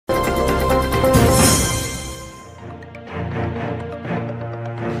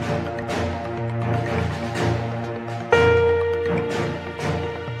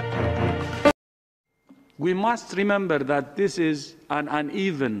We must remember that this is an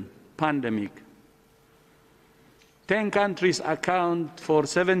uneven pandemic. 10 countries account for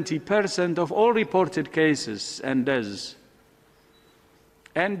 70% of all reported cases and deaths,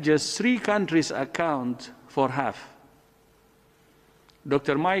 and just 3 countries account for half.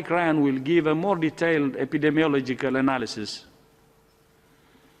 Dr. Mike Ryan will give a more detailed epidemiological analysis.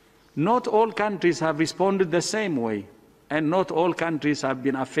 Not all countries have responded the same way, and not all countries have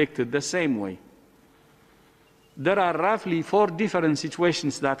been affected the same way. There are roughly 4 different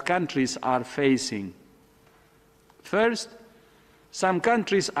situations that countries are facing. First, some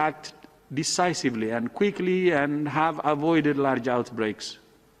countries act decisively and quickly and have avoided large outbreaks.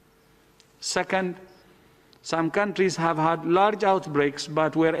 Second, some countries have had large outbreaks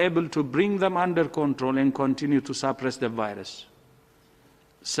but were able to bring them under control and continue to suppress the virus.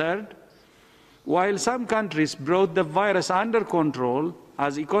 Third, while some countries brought the virus under control,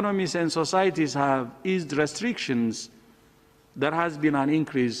 as economies and societies have eased restrictions, there has been an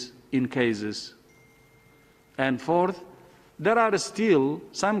increase in cases. And fourth, there are still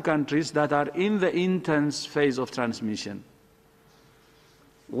some countries that are in the intense phase of transmission.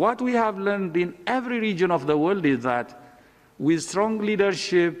 What we have learned in every region of the world is that with strong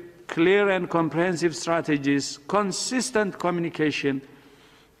leadership, clear and comprehensive strategies, consistent communication,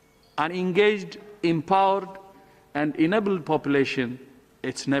 an engaged, empowered, and enabled population,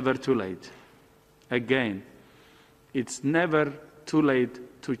 it's never too late. Again, it's never too late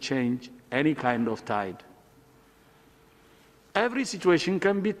to change any kind of tide. Every situation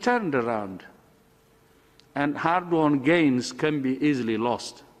can be turned around, and hard-won gains can be easily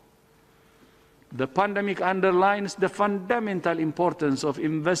lost. The pandemic underlines the fundamental importance of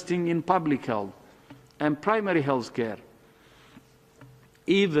investing in public health and primary health care,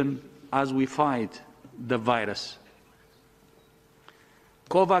 even as we fight the virus.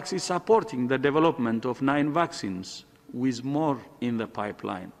 COVAX is supporting the development of 9 vaccines, with more in the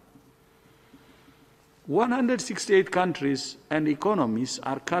pipeline. 168 countries and economies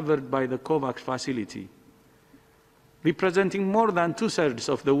are covered by the COVAX facility, representing more than 2/3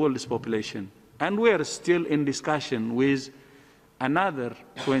 of the world's population, and we are still in discussion with another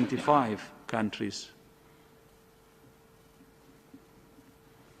 25 countries.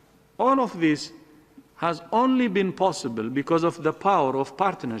 All of this has only been possible because of the power of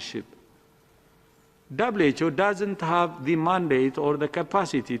partnership. WHO doesn't have the mandate or the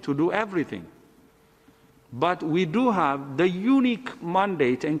capacity to do everything, but we do have the unique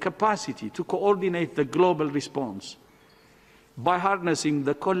mandate and capacity to coordinate the global response by harnessing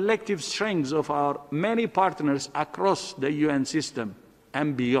the collective strengths of our many partners across the UN system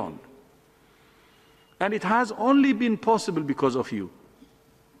and beyond. And it has only been possible because of you.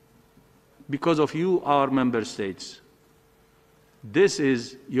 Because of you, our member states. This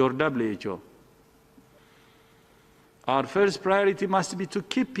is your WHO. Our first priority must be to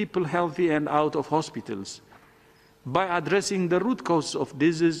keep people healthy and out of hospitals by addressing the root causes of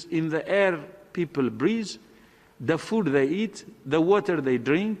disease in the air people breathe, the food they eat, the water they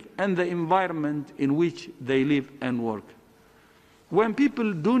drink, and the environment in which they live and work. When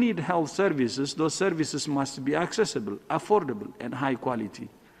people do need health services, those services must be accessible, affordable, and high quality.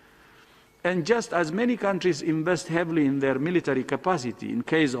 And just as many countries invest heavily in their military capacity in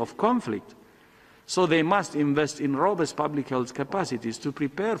case of conflict, so they must invest in robust public health capacities to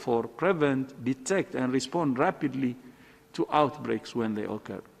prepare for, prevent, detect, and respond rapidly to outbreaks when they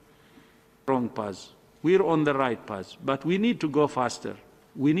occur. Wrong path. We're on the right path, but we need to go faster.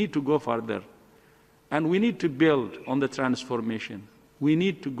 We need to go further. And we need to build on the transformation. We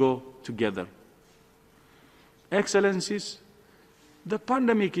need to go together. Excellencies, the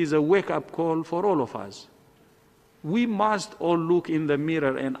pandemic is a wake-up call for all of us. We must all look in the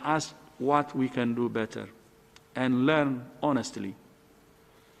mirror and ask what we can do better and learn honestly.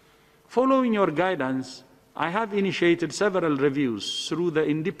 Following your guidance, I have initiated several reviews through the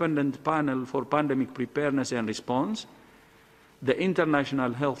Independent Panel for Pandemic Preparedness and Response, the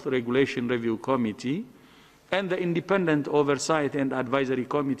International Health Regulation Review Committee, and the Independent Oversight and Advisory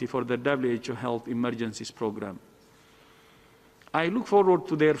Committee for the WHO Health Emergencies Program. I look forward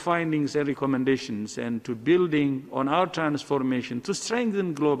to their findings and recommendations and to building on our transformation to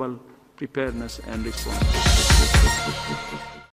strengthen global preparedness and response.